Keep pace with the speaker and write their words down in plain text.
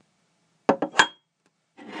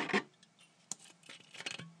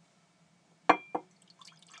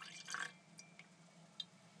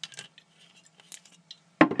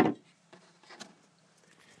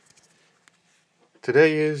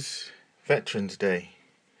Today is Veterans Day,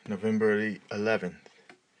 November the 11th,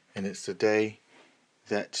 and it's the day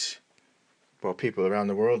that, well, people around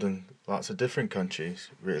the world in lots of different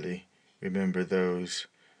countries really remember those.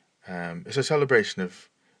 It's a celebration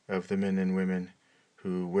of the men and women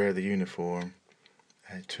who wear the uniform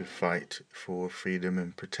to fight for freedom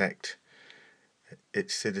and protect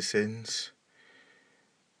its citizens.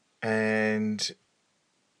 And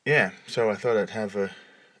yeah, so I thought I'd have a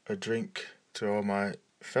drink to all my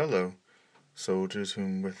fellow soldiers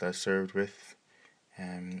whom with I served with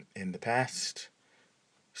in the past.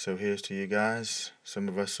 So here's to you guys. Some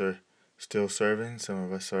of us are still serving, some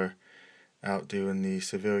of us are out doing the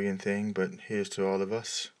civilian thing, but here's to all of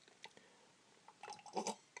us.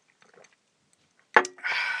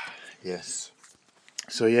 Yes.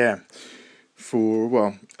 So yeah, for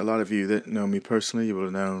well, a lot of you that know me personally, you will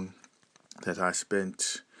have known that I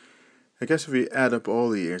spent, I guess if we add up all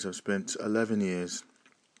the years, I've spent 11 years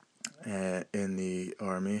in the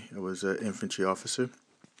Army. I was an infantry officer.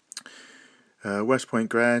 West Point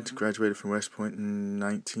graduated from West Point in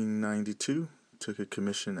 1992. Took a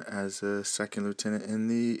commission as a second lieutenant in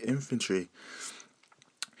the infantry.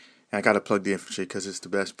 And I gotta plug the infantry because it's the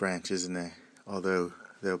best branch, isn't it? Although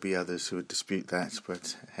there'll be others who would dispute that.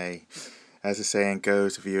 But hey, as the saying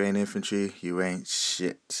goes, if you ain't infantry, you ain't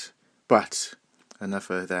shit. But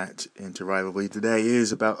enough of that into rivalry. Today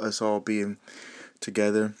is about us all being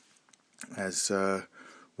together as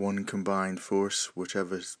one combined force,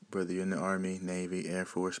 whether you're in the Army, Navy, Air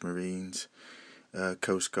Force, Marines,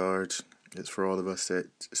 Coast Guard. It's for all of us that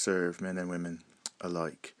serve, men and women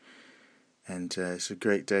alike. And it's a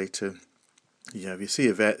great day to, if you see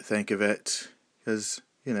a vet, thank a vet, because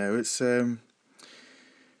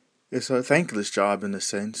it's a thankless job in a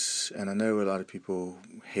sense. And I know a lot of people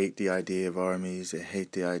hate the idea of armies. They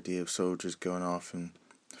hate the idea of soldiers going off and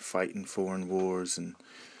fighting foreign wars and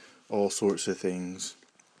all sorts of things.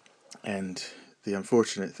 And the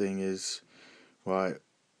unfortunate thing is, why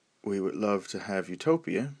we would love to have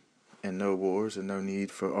utopia and no wars and no need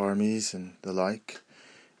for armies and the like.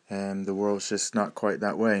 And the world's just not quite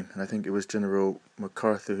that way. And I think it was General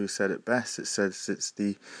MacArthur who said it best. It says it's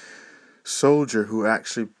the soldier who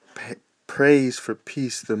actually prays for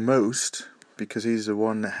peace the most because he's the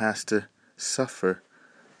one that has to suffer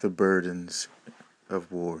the burdens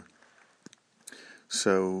of war.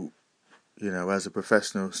 So, as a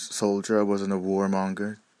professional soldier, I wasn't a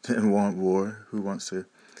warmonger. Didn't want war. Who wants to,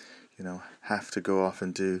 have to go off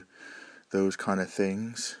and do those kind of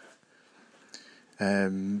things?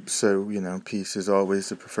 So peace is always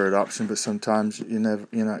the preferred option, but sometimes you're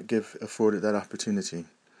not afforded that opportunity,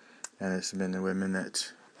 and it's the men and women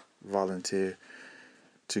that volunteer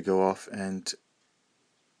to go off and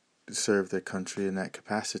serve their country in that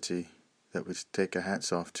capacity that we take our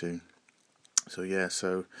hats off to. So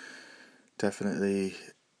definitely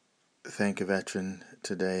thank a veteran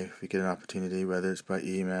today if we get an opportunity, whether it's by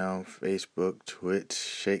email, Facebook, Twitch.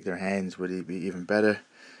 Shake their hands would be even better.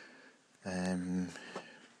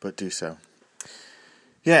 But do so.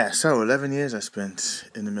 Yeah, so 11 years I spent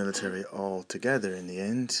in the military altogether in the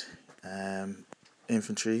end.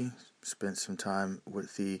 Infantry, spent some time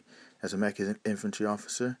as a mech infantry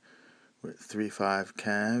officer with 3-5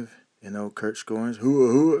 Cav in Old Kirchgorns.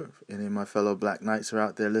 Hooah hooah! Any of my fellow Black Knights are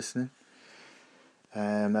out there listening.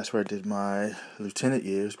 That's where I did my lieutenant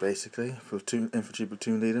years, basically, infantry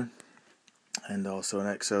platoon leader. And also an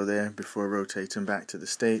XO there before rotating back to the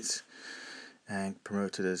States. And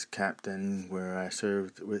promoted as captain, where I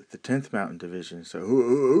served with the 10th Mountain Division.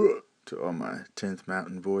 So, to all my 10th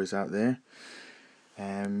Mountain boys out there.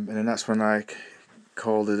 And then that's when I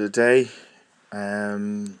called it a day.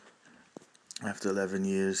 After 11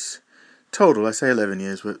 years total, I say 11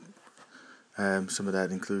 years, but some of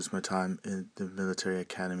that includes my time in the military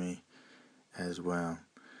academy as well.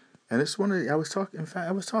 And it's I was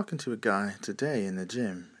talking to a guy today in the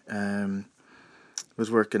gym. Was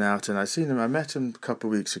working out, and I met him a couple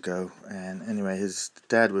of weeks ago, and anyway, his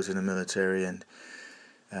dad was in the military, and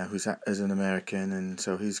is an American, and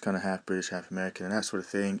so he's kind of half British, half American, and that sort of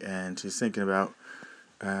thing, and he's thinking about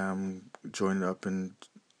joining up and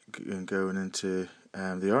going into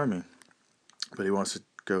the army, but he wants to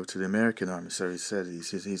go to the American army, so he said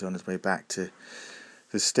he's on his way back to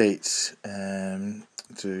the States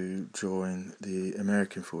to join the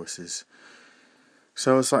American forces.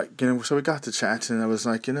 So I was like, so we got to chat, and I was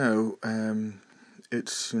like, it's,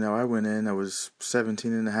 I went in, I was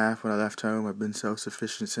 17 and a half when I left home. I've been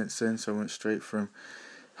self-sufficient since then, so I went straight from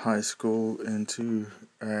high school into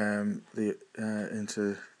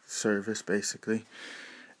into service, basically.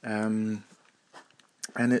 And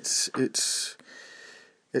it's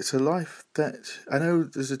it's a life that I know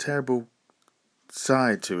there's a terrible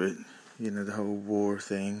side to it, the whole war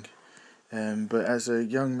thing. But as a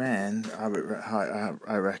young man,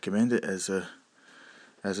 I recommend it as a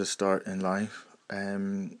start in life.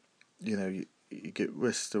 You get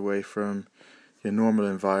whisked away from your normal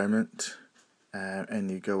environment, and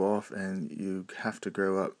you go off and you have to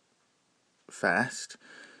grow up fast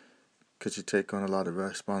because you take on a lot of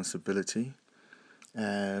responsibility,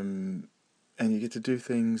 and you get to do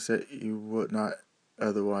things that you would not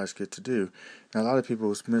otherwise get to do. Now, a lot of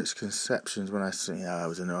people's misconceptions when I say, I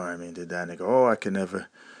was in the army and did that, and they go, oh, I can never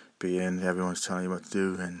be in, everyone's telling you what to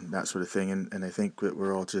do, and that sort of thing, and they think that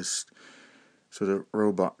we're all just sort of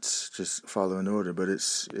robots just following order, but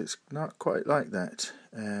it's not quite like that.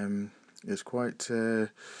 It's quite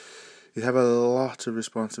you have a lot of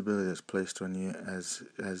responsibility that's placed on you as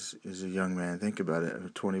a young man. Think about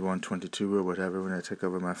it, 21, 22 or whatever, when I took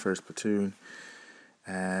over my first platoon.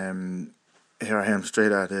 Here I am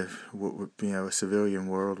straight out of what would be a civilian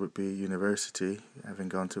world, would be university, having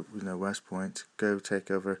gone to West Point, go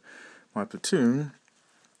take over my platoon.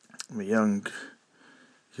 I'm a young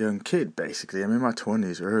kid, basically. I'm in my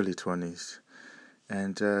 20s, early 20s,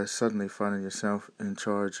 and suddenly finding yourself in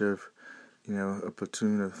charge of a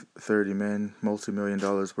platoon of 30 men, multi-million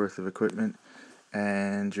dollars worth of equipment,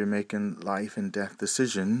 and you're making life and death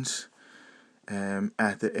decisions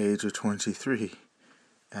at the age of 23.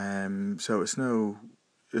 So it's no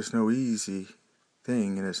easy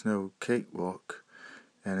thing, and it's no cakewalk,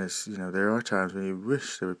 and it's there are times when you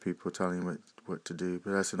wish there were people telling you what to do,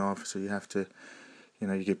 but as an officer you have to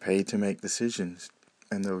you get paid to make decisions,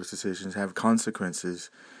 and those decisions have consequences,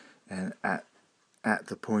 and at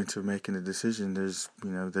the point of making a decision, there's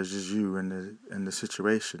just you and the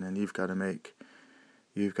situation, and you've got to make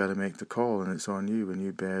the call, and it's on you, and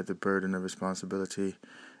you bear the burden of responsibility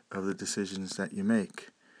of the decisions that you make,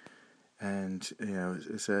 and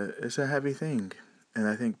it's a heavy thing. And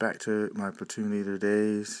I think back to my platoon leader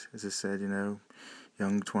days, as I said,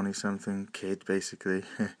 young 20-something kid basically,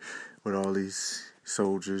 with all these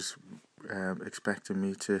soldiers expecting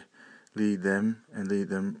me to lead them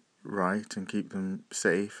right and keep them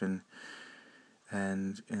safe and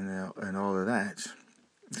all of that.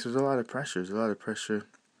 So there's a lot of pressure. There's a lot of pressure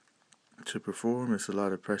to perform. It's a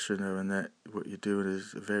lot of pressure knowing that what you're doing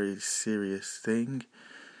is a very serious thing.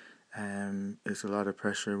 It's a lot of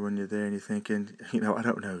pressure when you're there and you're thinking, I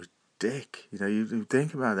don't know, dick. You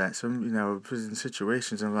think about that. Some, in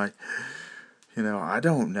situations I'm like, I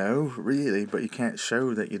don't know really, but you can't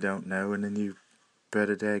show that you don't know, and then you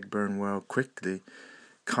better dag burn well quickly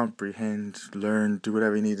comprehend, learn, do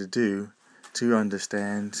whatever you need to do to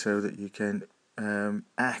understand so that you can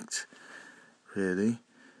act, really.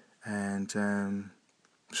 And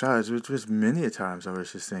so it was many a times I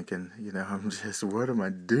was just thinking, what am I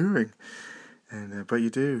doing? And but you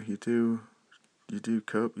do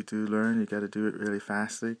cope, you do learn, you got to do it really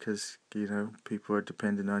fastly because, people are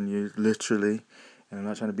depending on you literally. And I'm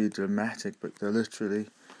not trying to be dramatic, but they're literally,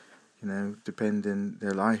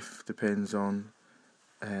 their life depends on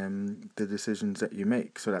the decisions that you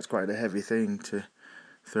make. So that's quite a heavy thing to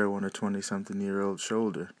throw on a 20-something-year-old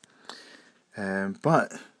shoulder.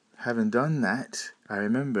 But having done that, I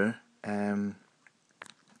remember, it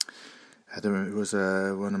was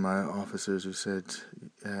one of my officers who said,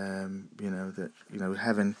 that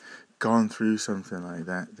having gone through something like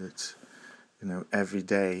that every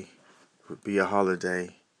day would be a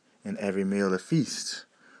holiday and every meal a feast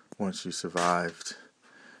once you survived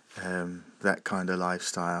that kind of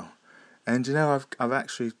lifestyle. And I've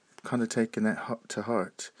actually kind of taken that to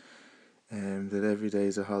heart, that every day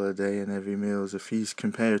is a holiday and every meal is a feast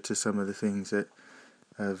compared to some of the things that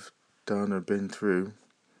I've done or been through.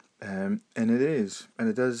 And it is, and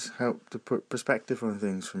it does help to put perspective on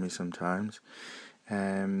things for me sometimes.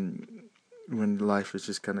 When life is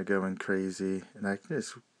just kind of going crazy, and I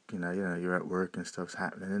just, you're at work and stuff's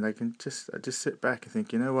happening, and I just sit back and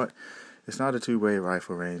think, what? It's not a two-way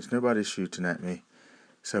rifle range. Nobody's shooting at me,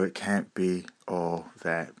 so it can't be all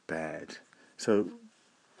that bad. So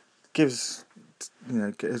it's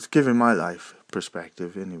given my life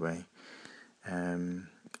perspective anyway, in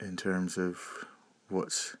terms of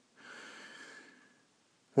what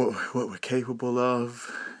we're capable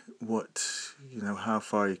of, how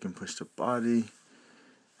far you can push the body,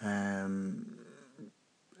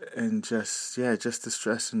 and just the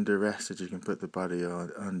stress and duress that you can put the body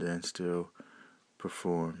under and still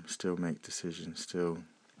perform, still make decisions, still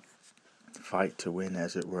fight to win,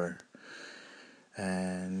 as it were.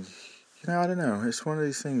 And I don't know, it's one of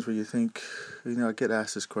these things where you think, I get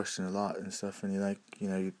asked this question a lot and stuff, and you're like,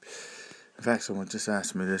 In fact, someone just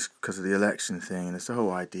asked me this because of the election thing, and it's the whole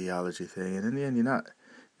ideology thing. And in the end, you're not.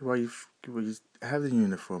 While you have the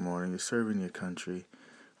uniform on and you're serving your country,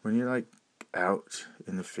 when you're like out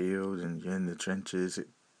in the field and you're in the trenches, it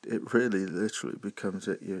really literally becomes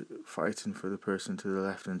that you're fighting for the person to the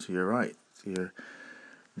left and to your right, your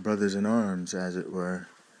brothers in arms, as it were.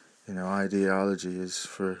 Ideology is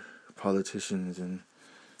for politicians and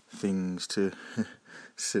things to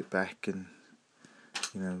sit back and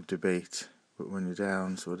debate. But when you're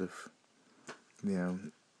down, sort of,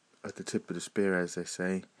 at the tip of the spear, as they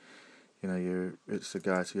say, it's the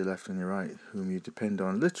guy to your left and your right whom you depend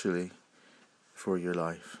on literally for your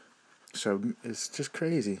life. So it's just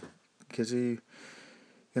crazy because I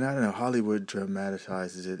don't know, Hollywood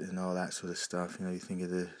dramatizes it and all that sort of stuff. You think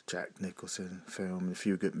of the Jack Nicholson film, The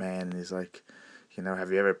Few Good Men, and he's like,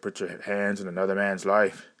 have you ever put your hands in another man's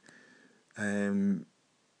life?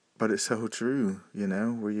 But it's so true,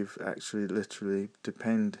 where you've actually literally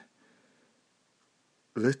depend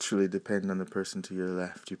on the person to your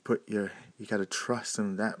left. You gotta trust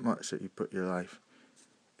them that much that you put your life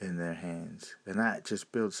in their hands, and that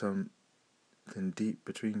just builds something deep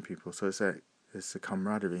between people. So it's the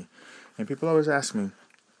camaraderie, and people always ask me,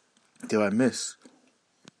 do I miss?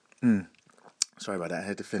 Sorry about that. I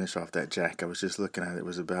had to finish off that Jack. I was just looking at it. It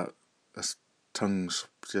was about tongue's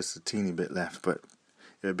just a teeny bit left, but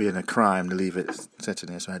it would be a crime to leave it sitting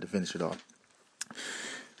there, so I had to finish it off.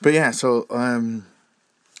 But yeah, so and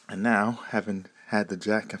now, having had the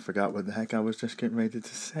Jack, I forgot what the heck I was just getting ready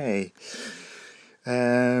to say.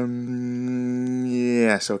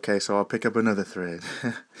 Yes, okay, so I'll pick up another thread.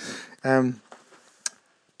 So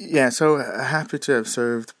happy to have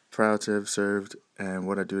served, proud to have served, and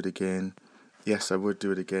would I do it again? Yes, I would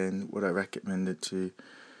do it again. Would I recommend it to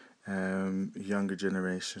younger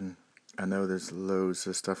generation? I know there's loads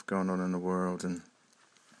of stuff going on in the world, and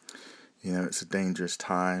it's a dangerous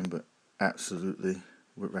time, but absolutely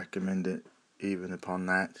would recommend it. Even upon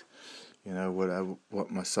that, would I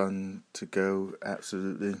want my son to go?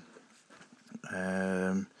 Absolutely.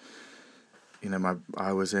 I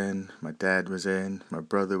was in, my dad was in, my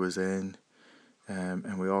brother was in,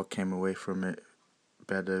 and we all came away from it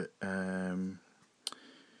better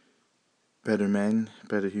men,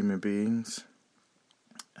 better human beings.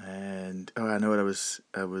 And I know what I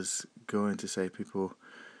was going to say. People,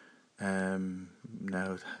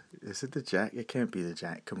 no, is it the Jack? It can't be the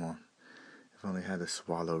Jack. Come on, I've only had a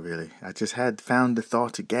swallow. Really, I just found the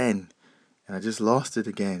thought again, and I just lost it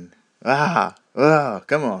again. Come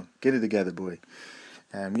on, get it together, boy.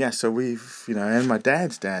 So we've, and my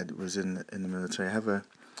dad's dad was in the military. I have a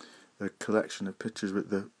collection of pictures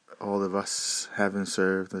with all of us having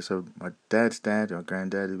served. So my dad's dad, my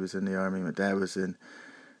granddad, he was in the army. My dad was in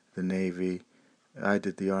the Navy. I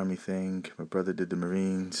did the army thing. My brother did the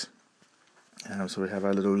Marines. So we have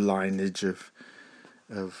our little lineage of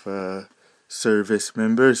service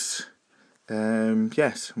members.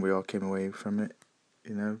 Yes, we all came away from it,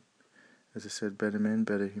 as I said, better men,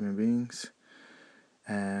 better human beings.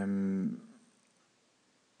 And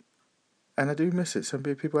I do miss it. Some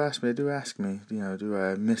people ask me, do I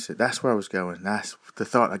miss it? That's where I was going. That's the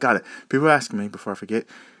thought. I got it. People ask me, before I forget,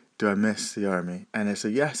 do I miss the army? And it's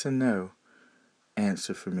a yes and no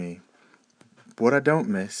answer for me. What I don't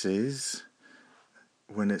miss is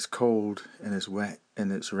when it's cold and it's wet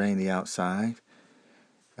and it's rainy outside,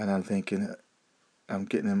 and I'm thinking, I'm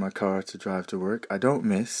getting in my car to drive to work. I don't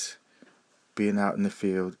miss being out in the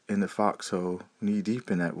field, in the foxhole, knee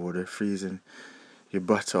deep in that water, freezing your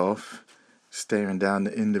butt off, staring down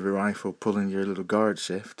the end of a rifle, pulling your little guard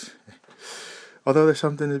shift. Although there's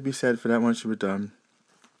something to be said for that once you were done,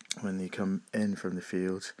 when you come in from the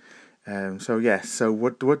field. So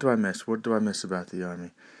what do I miss? What do I miss about the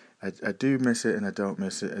army? I do miss it and I don't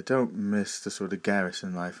miss it. I don't miss the sort of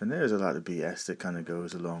garrison life, and there's a lot of BS that kind of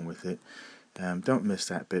goes along with it. Don't miss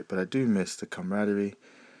that bit, but I do miss the camaraderie,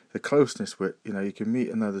 the closeness with, you can meet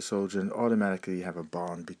another soldier and automatically you have a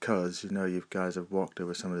bond because, you guys have walked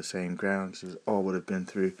over some of the same grounds. You all would have been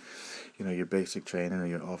through, your basic training or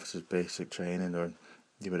your officer's basic training, or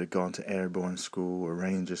you would have gone to airborne school or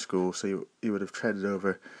ranger school. So you would have treaded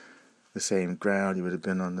over the same ground. You would have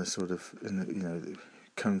been on the sort of,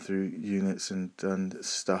 come through units and done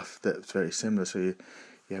stuff that's very similar. So you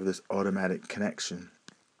have this automatic connection.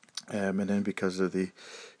 And then because of the,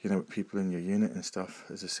 people in your unit and stuff,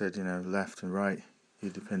 as I said, left and right,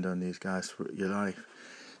 you depend on these guys for your life.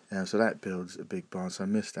 So that builds a big bond. So I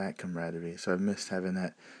missed that camaraderie. So I missed having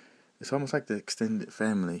that. It's almost like the extended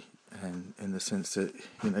family, and in the sense that,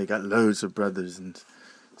 you got loads of brothers and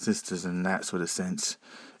sisters in that sort of sense.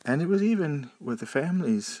 And it was even with the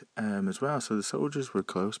families as well. So the soldiers were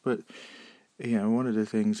close, but one of the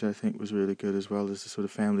things I think was really good as well is the sort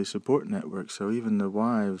of family support network. So even the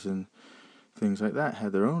wives and things like that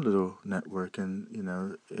had their own little network, and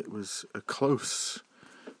it was a close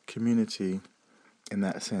community in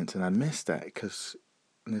that sense. And I miss that because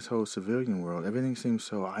in this whole civilian world, everything seems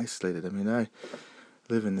so isolated. I mean, I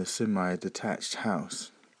live in this semi-detached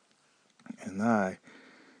house, and I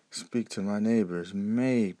speak to my neighbors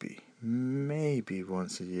maybe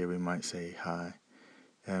once a year. We might say hi,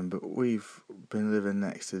 but we've been living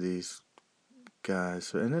next to these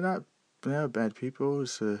guys, and they're not bad people.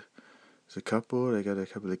 It's a couple. They got a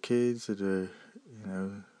couple of kids that are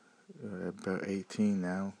about 18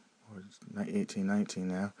 now, or 18, 19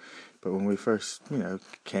 now. But when we first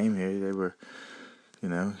came here, they were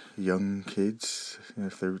young kids,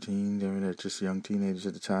 13. They were just young teenagers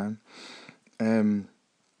at the time.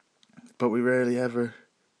 But we rarely ever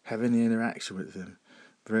have any interaction with them.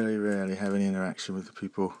 Very rarely have any interaction with the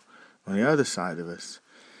people on the other side of us.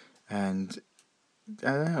 And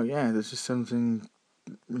I don't know, there's just something,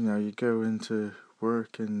 you go into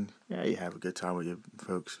work and, you have a good time with your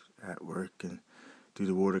folks at work and do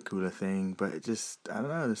the water cooler thing, but it just, I don't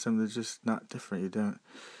know, there's something that's just not different. I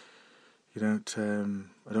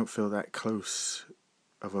don't feel that close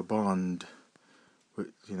of a bond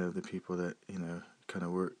with, the people that, kind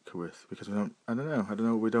of work with, because we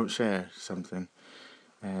don't share something,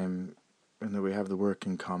 and that we have the work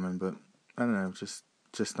in common, but I don't know, just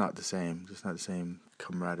not the same,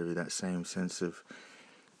 camaraderie, that same sense of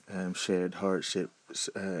shared hardship,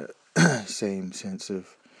 same sense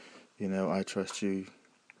of, I trust you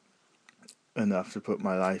enough to put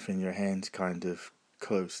my life in your hands kind of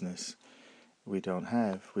closeness. We don't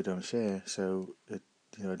share, so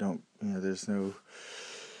there's no.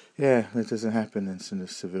 Yeah, it doesn't happen in the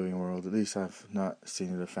civilian world. At least I've not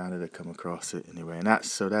seen it or found it or come across it anyway. And that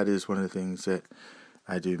is one of the things that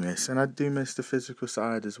I do miss. And I do miss the physical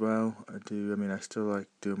side as well. I do. I mean, I still like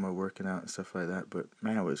doing my working out and stuff like that. But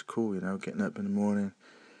man, it was cool, getting up in the morning,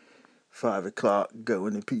 5 o'clock,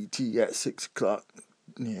 going to PT at 6 o'clock.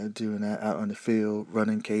 Doing that out on the field,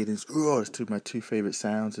 running cadence. It's my two favorite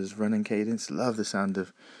sounds is running cadence. Love the sound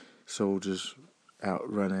of soldiers out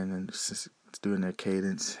running and doing their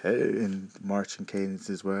cadence, and marching cadence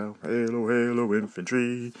as well. Hail, hail,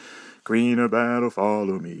 infantry, green or battle,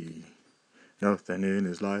 follow me. Nothing in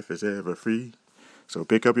his life is ever free, so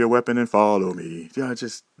pick up your weapon and follow me. I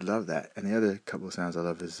just love that. And the other couple of sounds I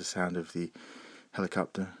love is the sound of the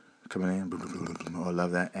helicopter coming in. I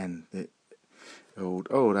love that. And the old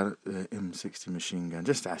M60 machine gun.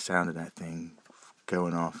 Just that sound of that thing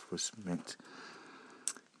going off was meant,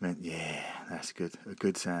 yeah, that's good. A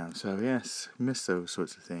good sound. So yes, miss those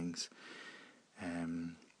sorts of things.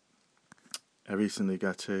 I recently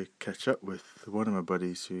got to catch up with one of my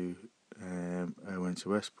buddies who I went to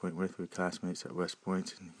West Point with. We were classmates at West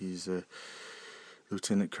Point, and he's a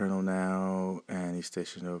lieutenant colonel now, and he's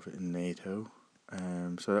stationed over in NATO.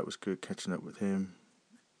 So that was good catching up with him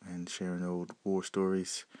and sharing old war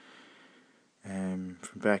stories from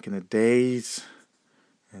back in the days.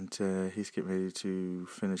 And he's getting ready to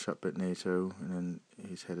finish up at NATO, and then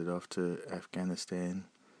he's headed off to Afghanistan.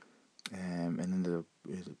 And then it'll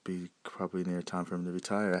be probably near time for him to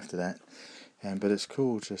retire after that. But it's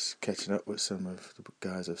cool just catching up with some of the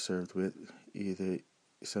guys I've served with. Either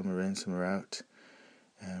some are in, some are out.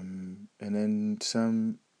 And then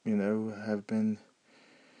some, have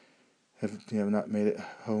not made it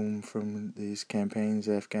home from these campaigns,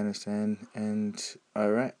 Afghanistan and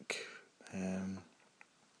Iraq.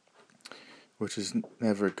 Which is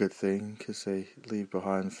never a good thing because they leave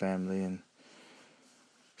behind family and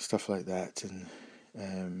stuff like that, and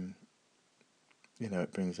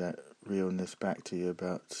it brings that realness back to you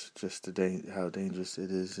about just how dangerous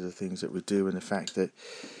it is, the things that we do, and the fact that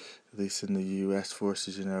at least in the U.S.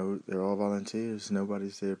 forces, they're all volunteers.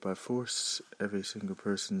 Nobody's there by force. Every single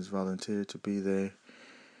person is volunteered to be there,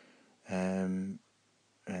 and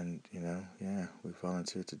we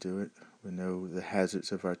volunteer to do it. We know the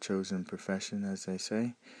hazards of our chosen profession, as they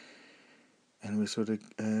say, and we sort of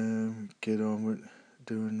get on with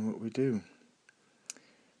doing what we do.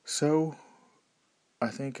 So, I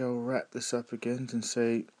think I'll wrap this up again and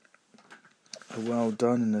say a well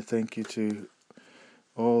done and a thank you to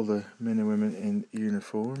all the men and women in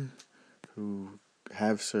uniform who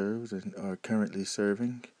have served and are currently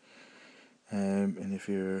serving. And if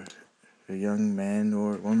you're a young man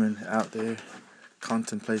or woman out there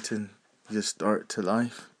contemplating your start to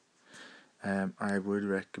life, I would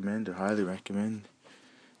recommend, or highly recommend,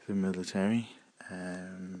 the military.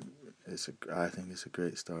 I think it's a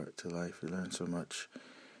great start to life. You learn so much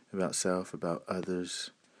about self, about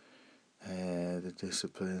others, the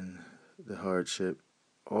discipline, the hardship,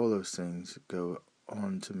 all those things go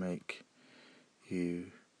on to make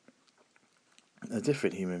you a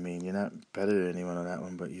different human being. You're not better than anyone on that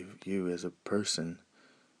one, but you as a person,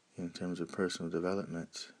 in terms of personal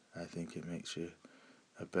development, I think it makes you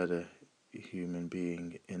a better human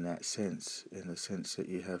being in that sense, in the sense that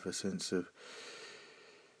you have a sense of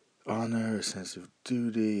honor, a sense of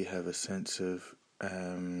duty, you have a sense of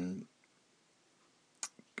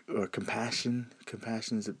or compassion.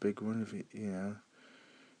 Compassion is a big one. If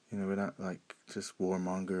we're not like just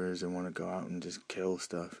warmongers and want to go out and just kill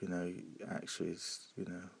stuff. Actually, it's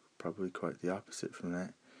probably quite the opposite from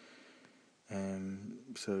that.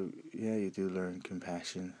 So yeah, you do learn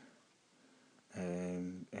compassion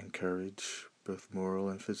and courage, both moral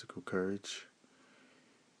and physical courage.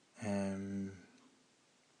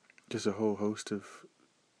 Just a whole host of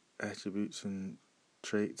attributes and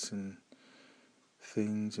traits and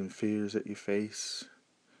things and fears that you face.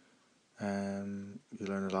 You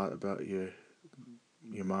learn a lot about your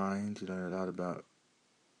mind. You learn a lot about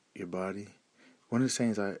your body. One of the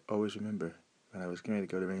sayings I always remember when I was getting ready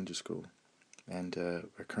to go to Ranger School, and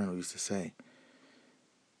our colonel used to say,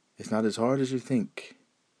 "It's not as hard as you think,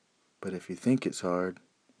 but if you think it's harder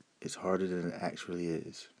than it actually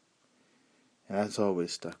is." And that's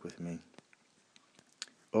always stuck with me.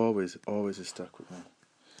 Always has stuck with me.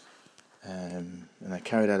 And I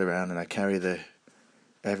carry that around, and I carry the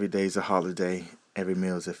every day's a holiday, every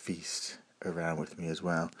meal's a feast around with me as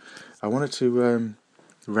well. I wanted to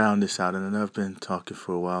round this out, and I know I've been talking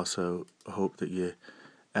for a while, so I hope that you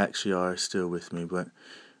actually are still with me, but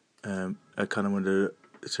I kind of wanted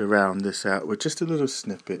to round this out with just a little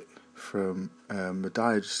snippet from the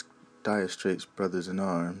Dire Straits Brothers in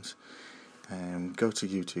Arms. Go to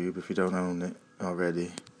YouTube if you don't own it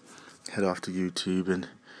already. Head off to YouTube and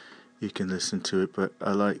you can listen to it, but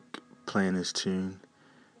I like playing this tune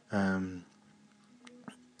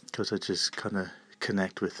because I just kind of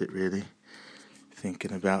connect with it, really,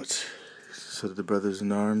 thinking about sort of the brothers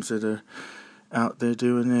in arms that are out there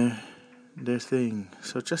doing their thing.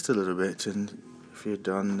 So just a little bit, and if you're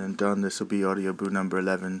done, this will be Audio Brew number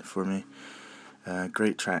 11 for me.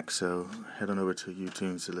 Great track, so head on over to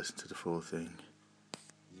YouTube to listen to the full thing.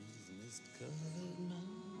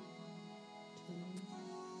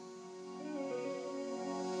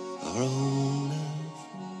 Our own love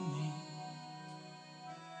for me,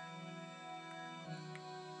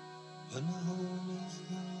 but my home is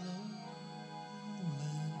the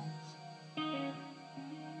lowlands,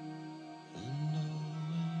 and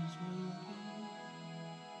always will be.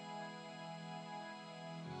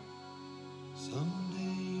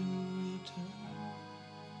 Someday you'll return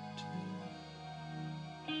to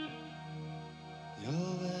your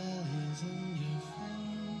valleys and your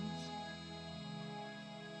farms,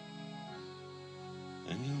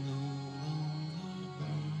 and you'll no longer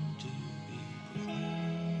burn to be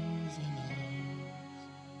brothers in arms.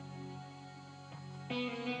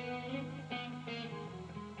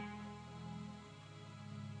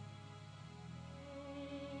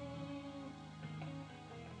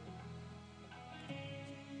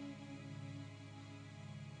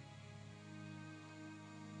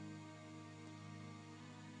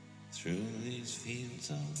 Through these fields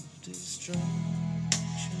of destruction,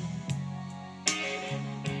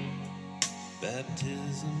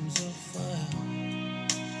 baptisms of fire,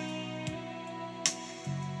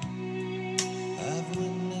 I've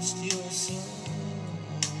witnessed your suffering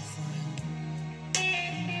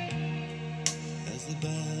as the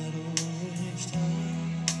battle raged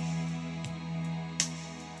high,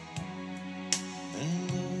 and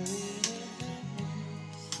though it had been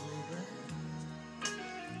so bad.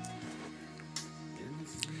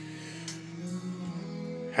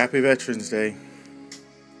 Happy Veterans Day.